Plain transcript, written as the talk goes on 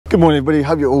Good morning everybody,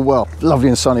 hope you're all well. Lovely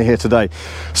and sunny here today.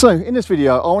 So in this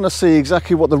video I want to see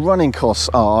exactly what the running costs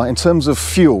are in terms of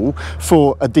fuel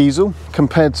for a diesel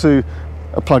compared to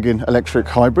a plug-in electric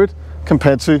hybrid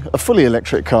compared to a fully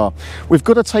electric car. We've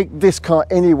got to take this car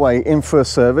anyway in for a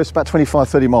service, about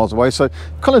 25-30 miles away, so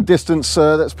kind of distance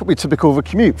that's probably typical of a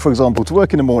commute, for example, to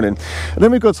work in the morning. And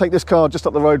then we've got to take this car just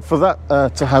up the road for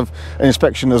that to have an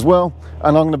inspection as well,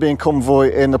 and I'm going to be in convoy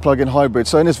in the plug-in hybrid.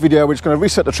 So in this video we're just going to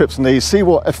reset the trips on these, see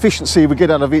what efficiency we get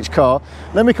out of each car,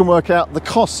 then we can work out the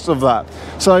costs of that.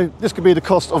 So this could be the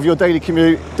cost of your daily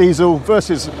commute, diesel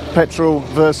versus petrol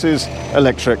versus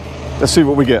electric. Let's see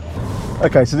what we get.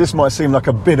 Okay, so this might seem like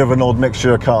a bit of an odd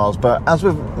mixture of cars, but as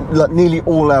with like nearly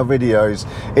all our videos,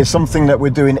 it's something that we're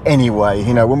doing anyway.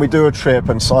 You know, when we do a trip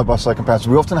and side-by-side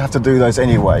comparison, we often have to do those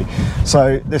anyway.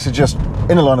 So this is just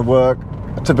in a line of work,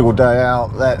 a typical day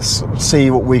out. Let's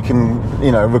see what we can,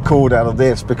 you know, record out of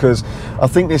this, because I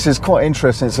think this is quite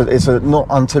interesting. It's a not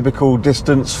untypical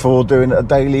distance for doing a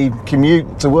daily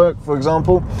commute to work, for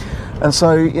example. And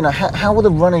so, you know, how will the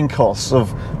running costs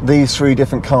of these three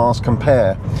different cars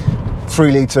compare?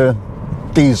 3-litre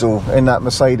diesel in that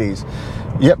Mercedes.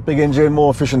 Yep, big engine, more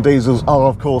efficient diesels are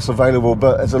of course available,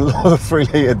 but there's a lot of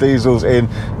 3-litre diesels in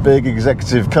big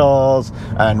executive cars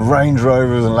and Range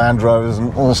Rovers and Land Rovers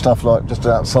and all the stuff like just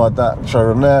outside that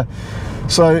showroom there.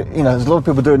 So, you know, there's a lot of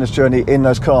people doing this journey in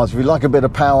those cars. If you like a bit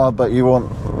of power but you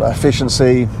want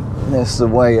efficiency, that's the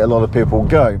way a lot of people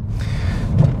go.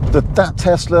 That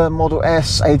Tesla Model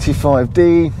S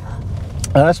 85D,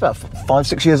 that's about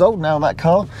 5-6 years old now, that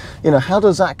car. You know, how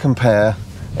does that compare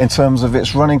in terms of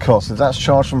its running costs? If that's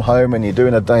charged from home and you're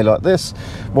doing a day like this,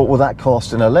 what will that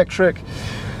cost in electric?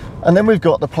 And then we've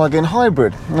got the plug-in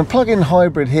hybrid. And the plug-in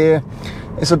hybrid here,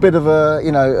 it's a bit of a,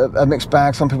 you know, a mixed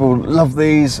bag. Some people love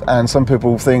these and some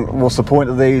people think, what's the point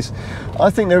of these?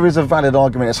 I think there is a valid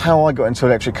argument. It's how I got into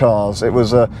electric cars. It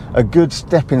was a good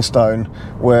stepping stone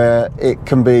where it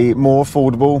can be more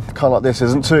affordable. A car like this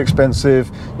isn't too expensive.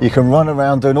 You can run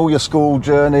around doing all your school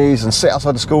journeys and sit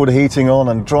outside the school with the heating on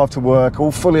and drive to work,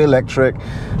 all fully electric.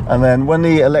 And then when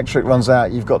the electric runs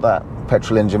out, you've got that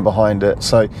petrol engine behind it,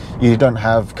 so you don't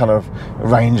have kind of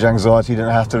range anxiety, you don't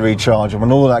have to recharge them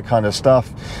and all that kind of stuff.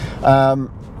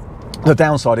 The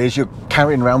downside is you're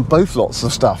carrying around both lots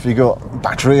of stuff. You've got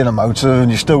battery and a motor,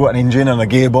 and you've still got an engine and a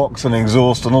gearbox and an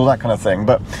exhaust and all that kind of thing.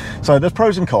 But so there's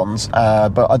pros and cons,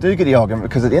 but I do get the argument,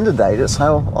 because at the end of the day, that's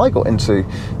how I got into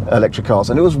electric cars,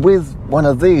 and it was with one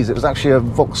of these. It was actually a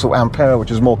Vauxhall Ampera,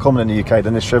 which is more common in the UK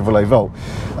than this Chevrolet Volt,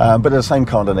 but they're the same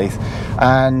car underneath,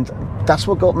 and that's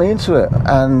what got me into it.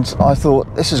 And I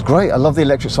thought, this is great. I love the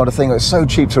electric side of things. It's so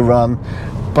cheap to run,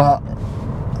 but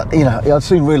you know, I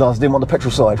soon realised I didn't want the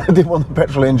petrol side. I didn't want the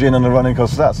petrol engine and the running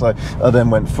costs of that, so I then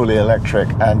went fully electric.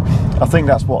 And I think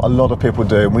that's what a lot of people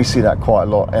do, and we see that quite a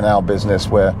lot in our business,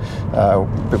 where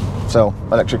people sell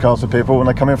electric cars to people when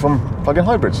they come in from plug-in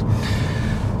hybrids.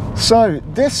 So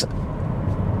this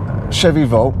Chevy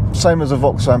Volt, same as a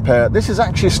Vauxhall Ampere, this is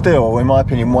actually still, in my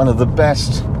opinion, one of the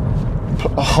best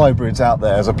hybrids out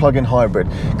there as a plug-in hybrid,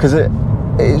 because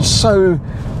it's so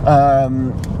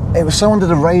it was so under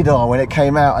the radar when it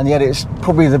came out, and yet it's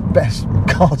probably the best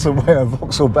car to wear a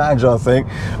Vauxhall badge, I think,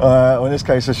 or in this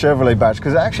case a Chevrolet badge,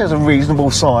 because it actually has a reasonable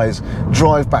size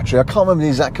drive battery. I can't remember the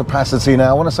exact capacity now.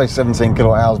 I want to say 17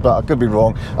 kilowatt hours, but I could be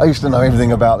wrong. I used to know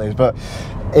everything about these, but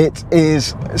it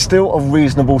is still a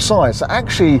reasonable size. So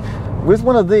actually, with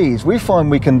one of these, we find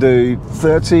we can do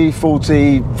 30,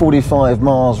 40, 45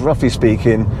 miles, roughly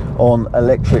speaking, on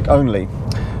electric only,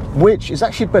 which is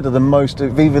actually better than most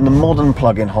of even the modern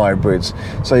plug-in hybrids.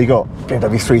 So you got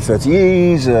BMW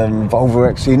 330Es and Volvo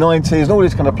XC90s and all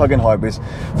these kind of plug-in hybrids,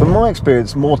 from my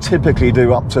experience, more typically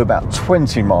do up to about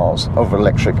 20 miles of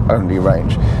electric only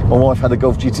range. My wife had a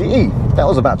Golf GTE. That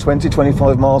was about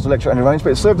 20-25 miles electric only range, but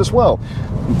it served us well.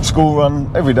 School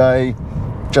run every day,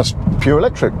 just pure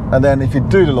electric. And then if you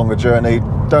do the longer journey,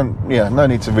 no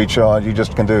need to recharge, you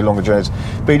just can do longer journeys,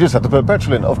 but you just have to put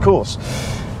petrol in, of course.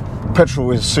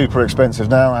 Petrol is super expensive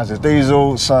now, as is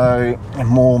diesel, so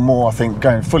more and more I think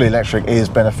going fully electric is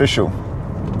beneficial.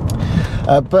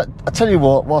 But I tell you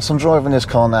what, whilst I'm driving this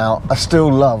car now, I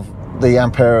still love the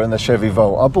Ampera and the Chevy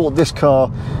Volt. I bought this car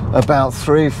about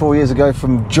 3-4 years ago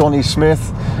from Johnny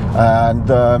Smith, and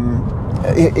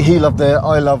he loved it,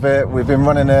 I love it. We've been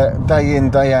running it day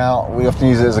in, day out. We often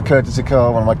use it as a courtesy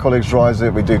car. One of my colleagues drives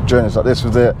it. We do journeys like this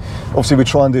with it. Obviously we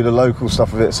try and do the local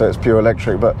stuff with it, so it's pure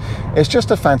electric, but it's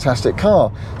just a fantastic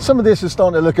car. Some of this is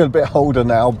starting to look a bit older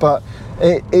now, but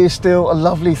it is still a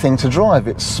lovely thing to drive.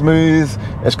 It's smooth,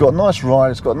 it's got a nice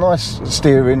ride, it's got nice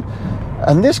steering,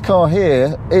 And this car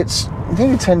here, it's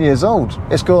nearly 10 years old.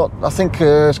 It's got, I think,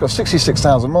 it's got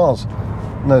 66,000 miles.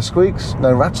 No squeaks,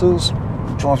 no rattles.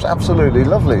 Drives absolutely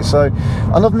lovely. So,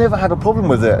 and I've never had a problem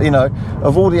with it. You know,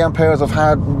 of all the Amperas I've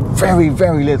had, very,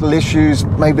 very little issues.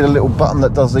 Maybe the little button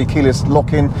that does the keyless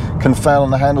lock-in can fail on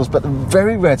the handles, but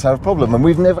very rare to have a problem. And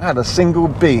we've never had a single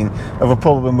bean of a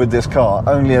problem with this car.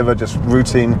 Only ever just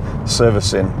routine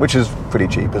servicing, which is pretty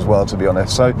cheap as well, to be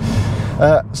honest. So,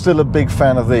 still a big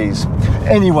fan of these.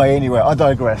 Anyway, I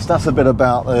digress. That's a bit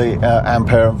about the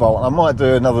Ampera and Volt. I might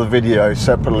do another video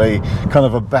separately, kind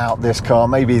of about this car,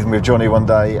 maybe even with Johnny one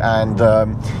day, and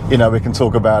you know, we can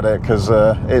talk about it, because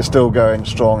it's still going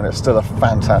strong and it's still a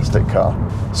fantastic car.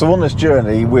 So on this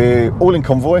journey, we're all in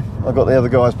convoy. I've got the other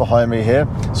guys behind me here,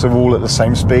 so we're all at the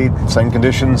same speed, same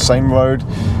conditions, same road,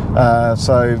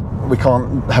 so we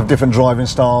can't have different driving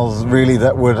styles really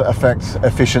that would affect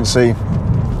efficiency.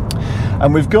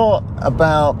 And we've got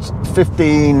about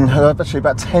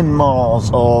 10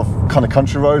 miles of kind of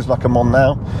country roads like I'm on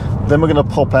now. Then we're going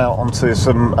to pop out onto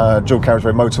some dual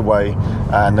carriageway motorway,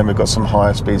 and then we've got some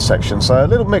higher speed sections. So a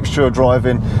little mixture of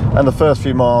driving, and the first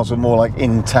few miles are more like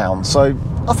in town. So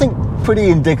I think pretty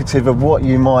indicative of what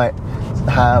you might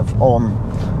have on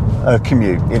a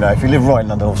commute. You know, if you live right in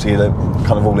London, obviously you're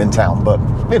kind of all in town, but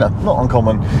you know, not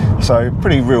uncommon. So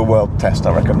pretty real world test,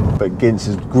 I reckon. But Gints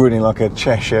is grinning like a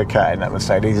Cheshire cat in that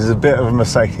Mercedes. He's a bit of a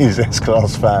Mercedes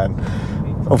S-Class fan.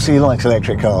 Obviously he likes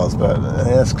electric cars, but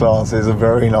S-Class is a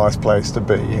very nice place to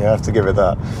be. You have to give it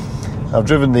that. I've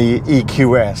driven the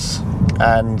EQS,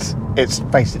 and it's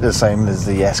basically the same as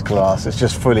the S-Class. It's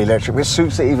just fully electric, which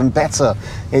suits it even better.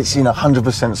 It's, you know,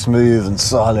 100% smooth and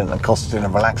silent and costing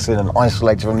and relaxing and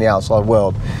isolated from the outside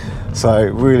world. So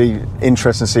really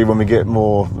interesting to see when we get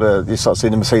more, you start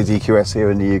seeing the Mercedes EQS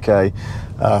here in the UK.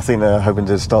 I think they're hoping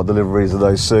to start deliveries of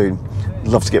those soon. I'd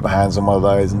love to get my hands on one of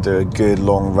those and do a good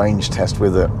long range test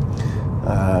with it.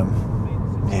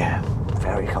 Yeah,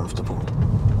 very comfortable.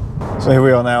 So here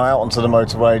we are now out onto the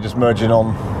motorway, just merging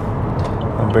on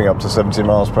and bring up to 70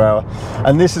 miles per hour.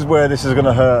 And this is where this is going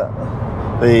to hurt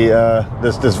the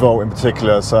this Volt in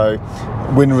particular. So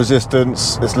wind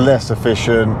resistance is less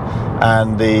efficient,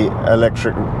 and the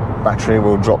electric battery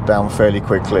will drop down fairly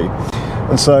quickly.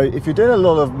 And so if you're doing a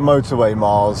lot of motorway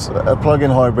miles, a plug-in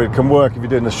hybrid can work if you're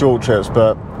doing the short trips,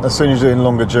 but as soon as you're doing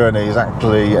longer journeys,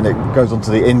 actually, and it goes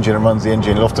onto the engine and runs the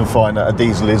engine, you'll often find that a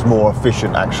diesel is more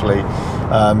efficient, actually.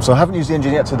 So I haven't used the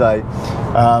engine yet today,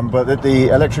 but the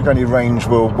electric only range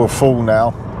will fall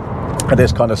now at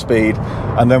this kind of speed,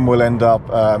 and then we'll end up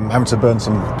having to burn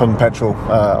some petrol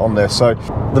on this. So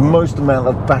the most amount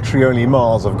of battery only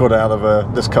miles I've got out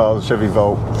of this car, the Chevy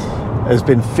Volt, has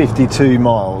been 52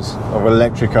 miles of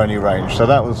electric only range. So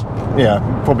that was, yeah,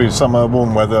 probably summer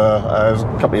warm weather. It was a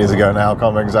couple of years ago now, I can't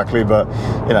remember exactly, but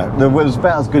you know, it was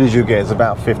about as good as you get. It's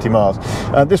about 50 miles.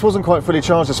 This wasn't quite fully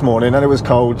charged this morning, and it was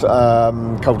cold,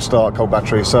 cold start, cold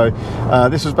battery. So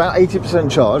this was about 80%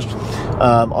 charged,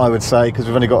 I would say, because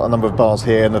we've only got a number of bars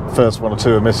here, and the first one or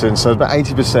two are missing. So about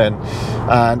 80%,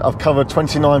 and I've covered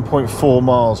 29.4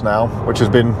 miles now, which has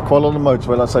been quite a lot of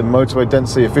motorway. Let's say motorway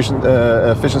density,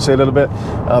 efficiency a little bit.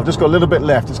 I've just got a little bit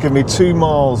left. It's given me 2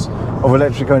 miles of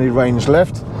electric only range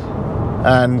left,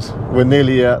 and we're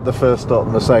nearly at the first stop,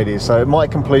 Mercedes, so it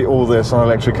might complete all this on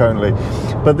electric only.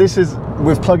 But this is,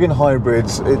 with plug-in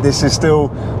hybrids, this is still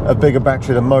a bigger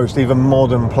battery than most, even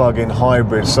modern plug-in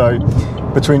hybrids. So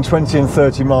between 20 and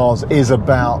 30 miles is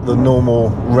about the normal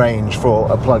range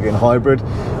for a plug-in hybrid.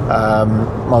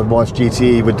 My wife's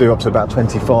GTE would do up to about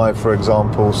 25, for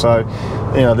example. So,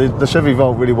 you know, the Chevy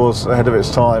Volt really was ahead of its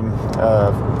time,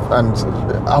 and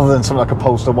other than something like a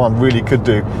Polestar 1, really could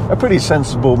do a pretty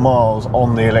sensible miles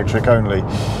on the electric only.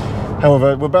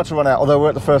 However, we're about to run out, although we're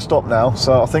at the first stop now,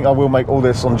 so I think I will make all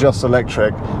this on just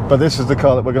electric. But this is the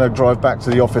car that we're going to drive back to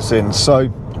the office in, so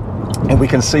we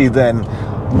can see then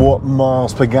what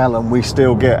miles per gallon we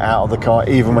still get out of the car,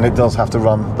 even when it does have to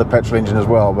run the petrol engine as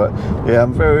well. But yeah,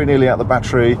 I'm very nearly out the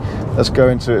battery. Let's go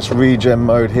into its regen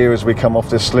mode here as we come off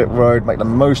this slip road, make the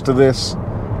most of this.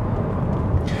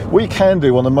 What you can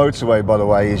do on the motorway, by the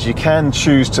way, is you can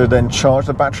choose to then charge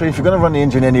the battery. If you're going to run the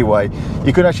engine anyway,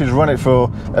 you could actually run it for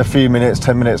a few minutes,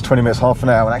 10 minutes, 20 minutes, half an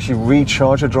hour, and actually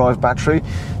recharge a drive battery.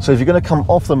 So if you're going to come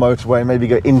off the motorway, maybe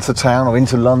go into town or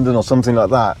into London or something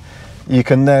like that, you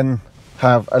can then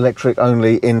have electric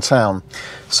only in town.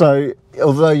 So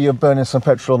although you're burning some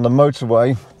petrol on the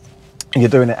motorway, you're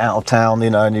doing it out of town, you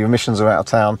know, and your emissions are out of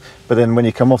town, but then when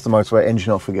you come off the motorway,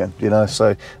 engine off again, you know.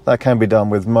 So that can be done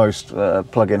with most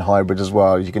plug-in hybrids as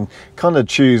well. You can kind of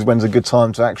choose when's a good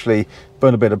time to actually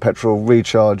burn a bit of petrol,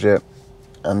 recharge it,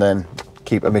 and then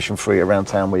keep emission free around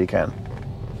town where you can.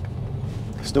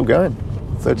 Still going.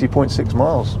 30.6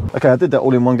 miles. Okay, I did that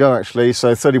all in one go actually,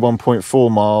 so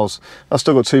 31.4 miles. I've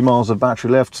still got 2 miles of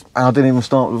battery left, and I didn't even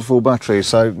start with a full battery,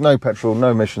 so no petrol, no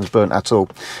emissions burnt at all.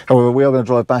 However, we are going to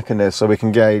drive back in this so we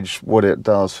can gauge what it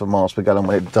does for miles per gallon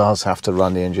when it does have to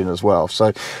run the engine as well.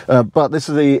 So, but this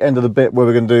is the end of the bit where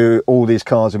we're going to do all these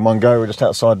cars in one go. We're just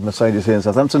outside Mercedes here in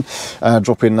Southampton,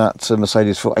 dropping that to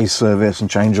Mercedes for a service and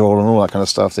change oil and all that kind of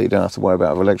stuff that you don't have to worry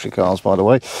about with electric cars, by the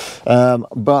way.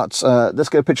 But let's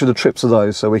get a picture of the trips of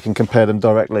those so we can compare them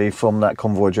directly from that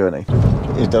convoy journey.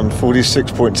 He's done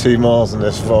 46.2 miles in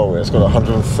this Volvo. It's got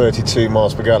 132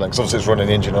 miles per gallon, because obviously it's running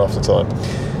the engine half the time.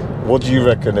 What do you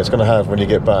reckon it's going to have when you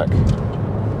get back?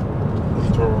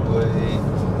 Probably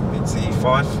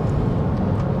 85.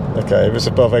 Okay, if it's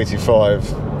above 85,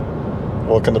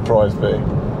 what can the prize be?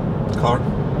 Car?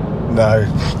 No.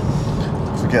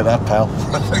 Forget that, pal.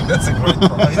 I think that's a great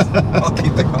prize. I'll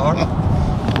keep the car.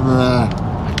 Nah.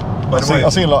 I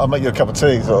think like I'll make you a cup of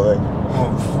tea sort of thing.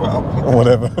 Oh, well. Or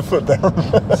whatever, foot down.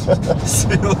 See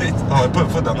you later. Oh, I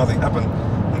put foot down, nothing happened.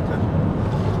 Okay.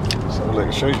 So look,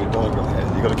 it shows you a diagram here.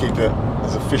 You've got to keep it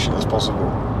as efficient as possible.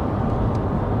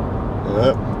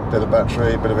 Yeah, bit of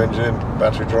battery, bit of engine,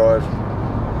 battery drive.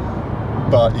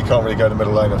 But you can't really go in the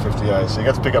middle lane at 58, so you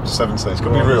have to pick up to 70. It's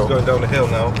got to be real. It's going down the hill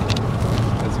now.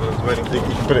 That's what I was waiting for. You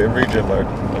can put it in regen mode.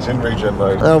 It's in regen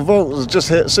mode. Our Volt has just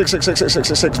hit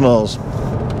 666 miles.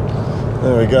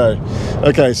 There we go.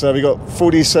 Okay, so we got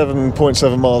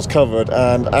 47.7 miles covered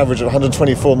and average of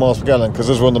 124 miles per gallon, because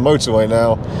as we're on the motorway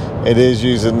now, it is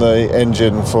using the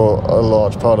engine for a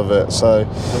large part of it. So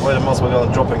the way the miles per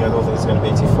gallon dropping, I don't think it's going to be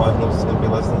 85, no, it's going to be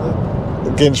less than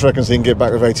that. Ginch reckons he can get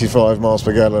back with 85 miles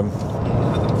per gallon.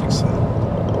 I don't think so.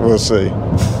 We'll see.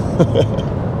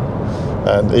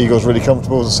 And Igor's really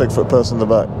comfortable as a 6-foot person in the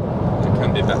back. It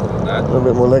can be better than that. A little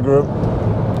bit more leg room.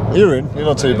 You're in. You're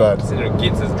not too bad. Considering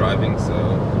Gins is driving, so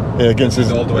yeah, Gins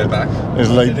is all the way back. Is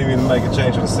I late. didn't even make a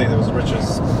change on the seat. There was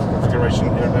Richard's configuration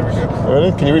here. There we go.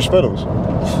 Really? Can you reach pedals?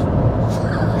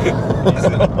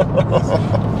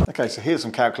 Okay, so here's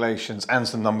some calculations and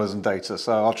some numbers and data.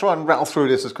 So I'll try and rattle through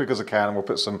this as quick as I can, and we'll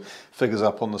put some figures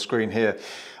up on the screen here.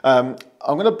 I'm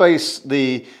going to base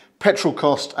the petrol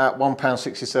cost at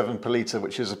 £1.67 per litre,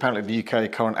 which is apparently the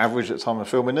UK current average at the time of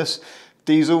filming this.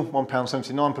 Diesel,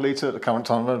 £1.79 per litre at the current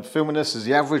time of filming this is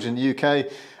the average in the UK.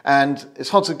 And it's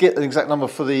hard to get an exact number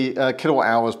for the kilowatt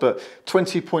hours, but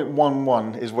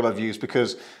 20.11 is what I've used,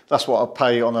 because that's what I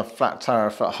pay on a flat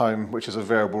tariff at home, which is a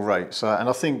variable rate. So, and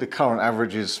I think the current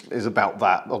average is about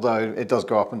that, although it does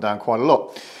go up and down quite a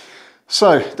lot.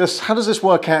 So how does this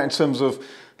work out in terms of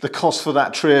the cost for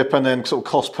that trip and then sort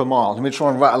of cost per mile? Let me try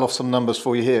and rattle off some numbers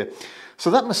for you here. So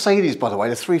that Mercedes, by the way,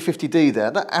 the 350D there,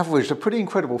 that averaged a pretty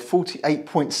incredible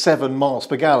 48.7 miles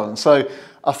per gallon. So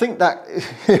I think that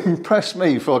impressed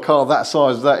me for a car that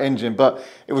size, that engine, but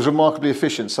it was remarkably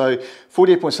efficient. So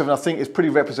 48.7, I think, is pretty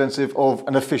representative of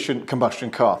an efficient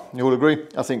combustion car. You all agree?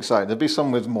 I think so. There'll be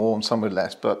some with more and some with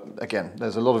less, but again,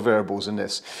 there's a lot of variables in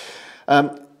this.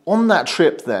 On that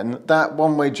trip then, that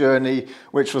one-way journey,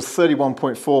 which was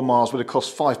 31.4 miles, would have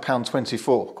cost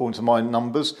 £5.24, according to my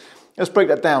numbers. Let's break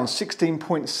that down,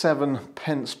 16.7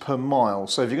 pence per mile.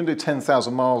 So if you're going to do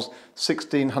 10,000 miles,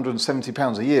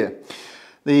 £1,670 a year.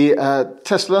 The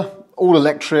Tesla, all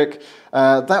electric,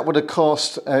 that would have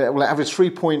cost, well, it averaged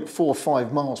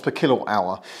 3.45 miles per kilowatt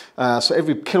hour. So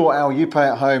every kilowatt hour you pay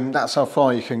at home, that's how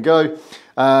far you can go.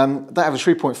 That averaged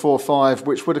 3.45,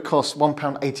 which would have cost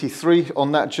 £1.83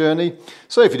 on that journey.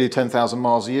 So if you do 10,000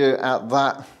 miles a year at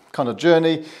that kind of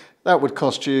journey, that would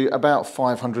cost you about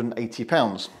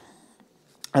 £580.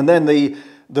 And then the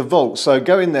Volt, so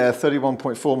going there,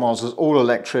 31.4 miles was all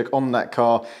electric on that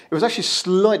car. It was actually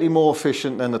slightly more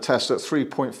efficient than the Tesla at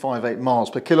 3.58 miles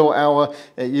per kilowatt hour.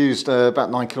 It used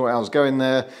about 9 kilowatt hours going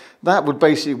there. That would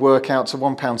basically work out to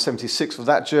 £1.76 for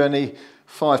that journey,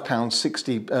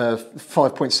 £5.60,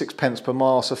 5.6 pence per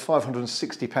mile, so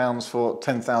 £560 for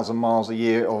 10,000 miles a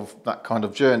year of that kind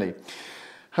of journey.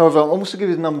 However, I'm also giving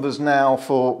you the numbers now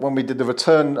for when we did the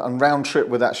return and round trip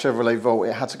with that Chevrolet Volt.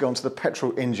 It had to go onto the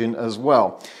petrol engine as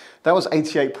well. That was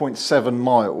 88.7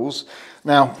 miles.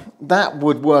 Now, that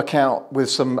would work out with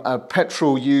some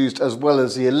petrol used as well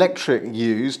as the electric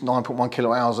used, 9.1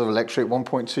 kilowatt hours of electric,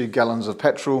 1.2 gallons of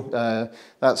petrol.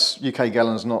 That's UK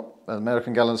gallons, not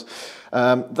American gallons.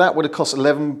 That would have cost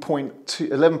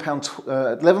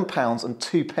 £11 and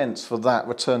 2 pence for that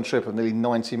return trip of nearly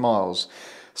 90 miles.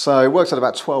 So it works at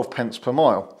about 12 pence per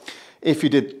mile. If you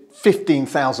did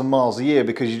 15,000 miles a year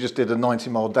because you just did a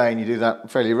 90-mile day and you do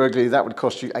that fairly regularly, that would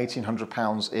cost you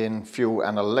 £1,800 in fuel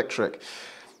and electric.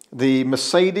 The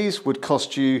Mercedes would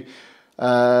cost you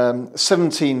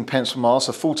 17 pence per mile,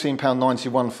 so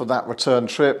 £14.91 for that return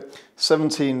trip.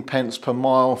 17 pence per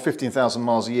mile, 15,000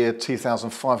 miles a year,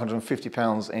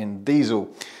 £2,550 in diesel.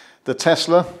 The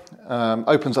Tesla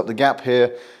opens up the gap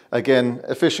here. Again,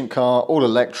 efficient car, all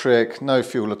electric, no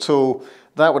fuel at all.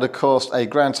 That would have cost a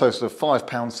grand total of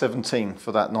 £5.17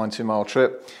 for that 90-mile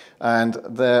trip, and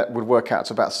that would work out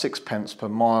to about 6 pence per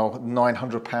mile,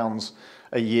 £900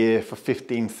 a year for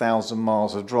 15,000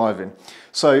 miles of driving.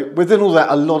 So within all that,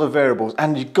 a lot of variables,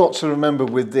 and you've got to remember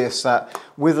with this that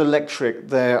with electric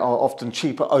there are often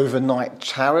cheaper overnight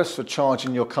tariffs for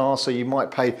charging your car, so you might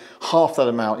pay half that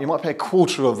amount, you might pay a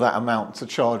quarter of that amount to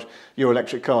charge your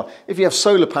electric car. If you have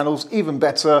solar panels, even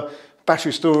better.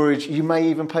 Battery storage, you may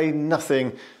even pay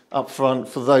nothing up front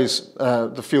for those,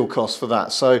 the fuel costs for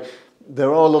that. So there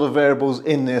are a lot of variables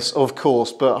in this, of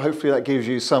course, but hopefully that gives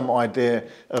you some idea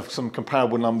of some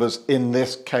comparable numbers in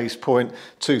this case point,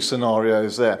 two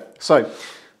scenarios there. So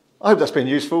I hope that's been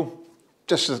useful.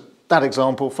 Just that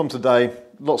example from today,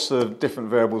 lots of different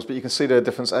variables, but you can see the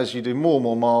difference as you do more and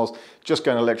more miles. Just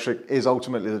going electric is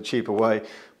ultimately the cheaper way.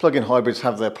 Plug-in hybrids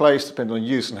have their place, depending on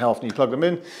use and how often you plug them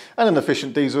in. And an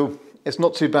efficient diesel, it's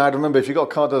not too bad. Remember, if you've got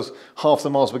a car that does half the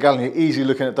miles per gallon, you're easily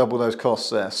looking at double those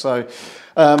costs there. So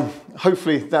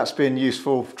hopefully that's been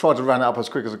useful. Try to round it up as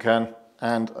quick as I can,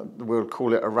 and we'll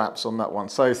call it a wraps on that one.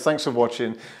 So thanks for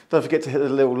watching. Don't forget to hit the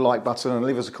little like button and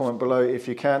leave us a comment below if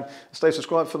you can. Stay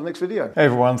subscribed for the next video. Hey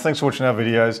everyone, thanks for watching our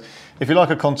videos. If you like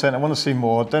our content and want to see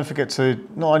more, don't forget to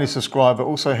not only subscribe, but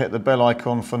also hit the bell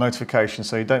icon for notifications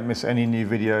so you don't miss any new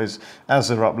videos as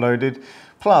they're uploaded.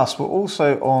 Plus, we're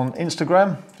also on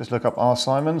Instagram. Just look up R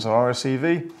Simons or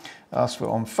RSEV. We're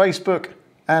on Facebook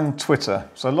and Twitter.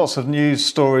 So lots of news,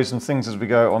 stories and things as we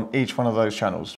go on each one of those channels.